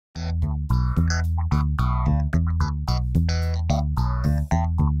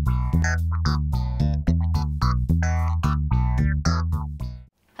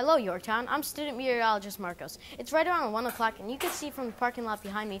Hello, Yorktown. I'm student meteorologist Marcos. It's right around 1 o'clock, and you can see from the parking lot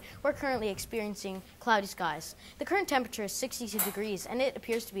behind me, we're currently experiencing cloudy skies. The current temperature is 62 degrees, and it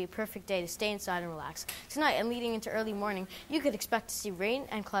appears to be a perfect day to stay inside and relax. Tonight and leading into early morning, you could expect to see rain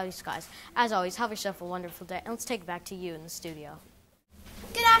and cloudy skies. As always, have yourself a wonderful day, and let's take it back to you in the studio.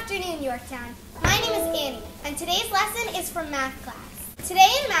 Good afternoon, Yorktown. My name is Annie, and today's lesson is from math class. Today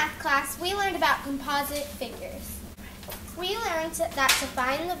in math class, we learned about composite figures. We learned that to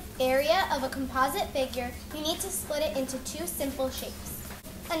find the area of a composite figure, you need to split it into two simple shapes.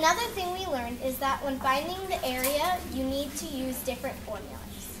 Another thing we learned is that when finding the area, you need to use different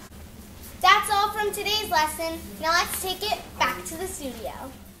formulas. That's all from today's lesson. Now let's take it back to the studio.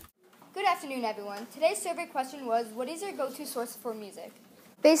 Good afternoon, everyone. Today's survey question was, what is your go-to source for music?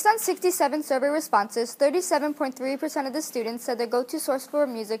 Based on 67 survey responses, 37.3% of the students said their go-to source for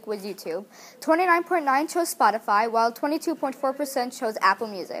music was YouTube. 29.9% chose Spotify, while 22.4% chose Apple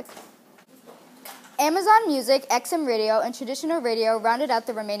Music. Amazon Music, XM Radio, and traditional radio rounded out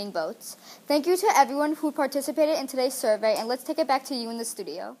the remaining votes. Thank you to everyone who participated in today's survey, and let's take it back to you in the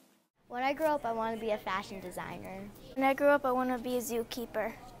studio. When I grow up, I want to be a fashion designer. When I grow up, I want to be a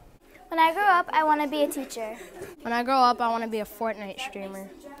zookeeper. When I grow up, I want to be a teacher. When I grow up, I want to be a Fortnite streamer.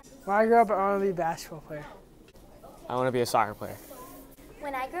 When I grow up, I want to be a basketball player. I want to be a soccer player.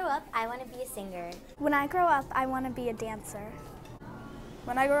 When I grow up, I want to be a singer. When I grow up, I want to be a dancer.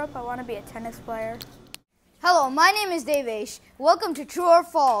 When I grow up, I want to be a tennis player. Hello, my name is Devesh. Welcome to True or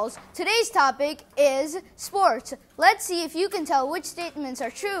False. Today's topic is sports. Let's see if you can tell which statements are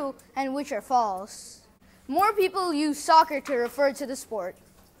true and which are false. More people use soccer to refer to the sport.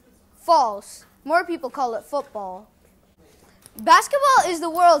 False. More people call it football. Basketball is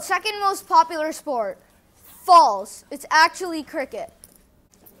the world's second most popular sport. False. It's actually cricket.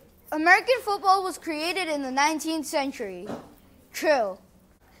 American football was created in the 19th century. True.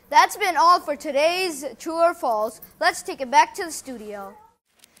 That's been all for today's True or False. Let's take it back to the studio.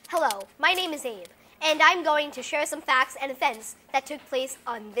 Hello, my name is Abe, and I'm going to share some facts and events that took place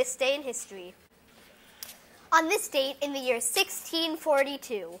on this day in history. On this date in the year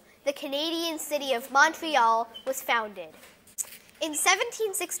 1642, the Canadian city of Montreal was founded. In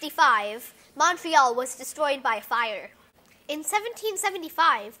 1765, Montreal was destroyed by a fire. In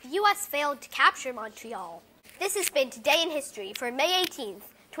 1775, the U.S. failed to capture Montreal. This has been Today in History for May 18th,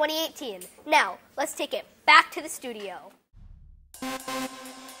 2018. Now, let's take it back to the studio.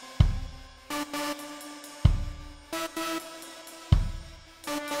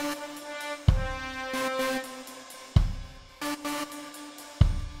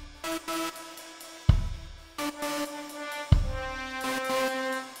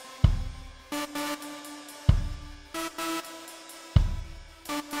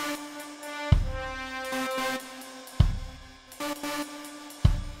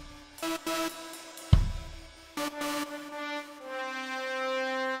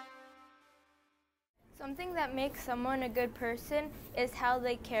 Something that makes someone a good person is how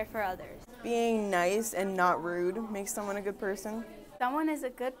they care for others. Being nice and not rude makes someone a good person. Someone is a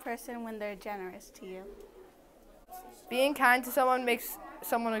good person when they're generous to you. Being kind to someone makes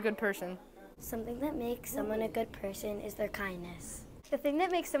someone a good person. Something that makes someone a good person is their kindness. The thing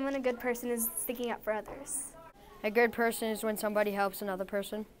that makes someone a good person is sticking up for others. A good person is when somebody helps another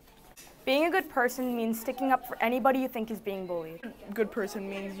person. Being a good person means sticking up for anybody you think is being bullied. A good person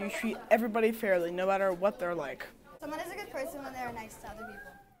means you treat everybody fairly, no matter what they're like. Someone is a good person when they're nice to other people.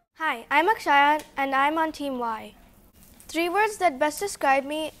 Hi, I'm Akshayan and I'm on Team Y. 3 words that best describe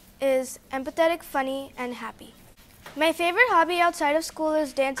me is empathetic, funny, and happy. My favorite hobby outside of school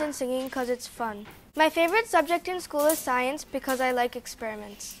is dance and singing because it's fun. My favorite subject in school is science because I like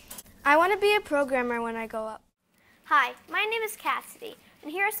experiments. I want to be a programmer when I grow up. Hi, my name is Cassidy, and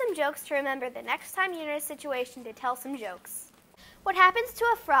here are some jokes to remember the next time you're in a situation to tell some jokes. What happens to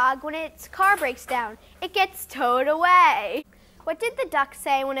a frog when its car breaks down? It gets towed away. What did the duck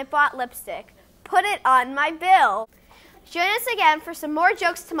say when it bought lipstick? Put it on my bill. Join us again for some more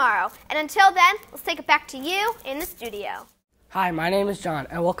jokes tomorrow, and until then, let's take it back to you in the studio. Hi, my name is John,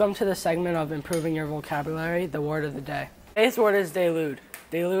 and welcome to the segment of Improving Your Vocabulary, the word of the day. Today's word is delude.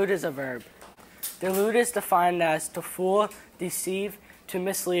 Delude is a verb. Delude is defined as to fool, deceive, to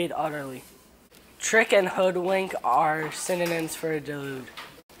mislead utterly. Trick and hoodwink are synonyms for delude.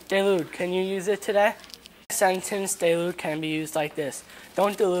 Delude, can you use it today? Sentence delude can be used like this.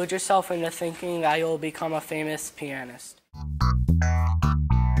 Don't delude yourself into thinking that you'll become a famous pianist.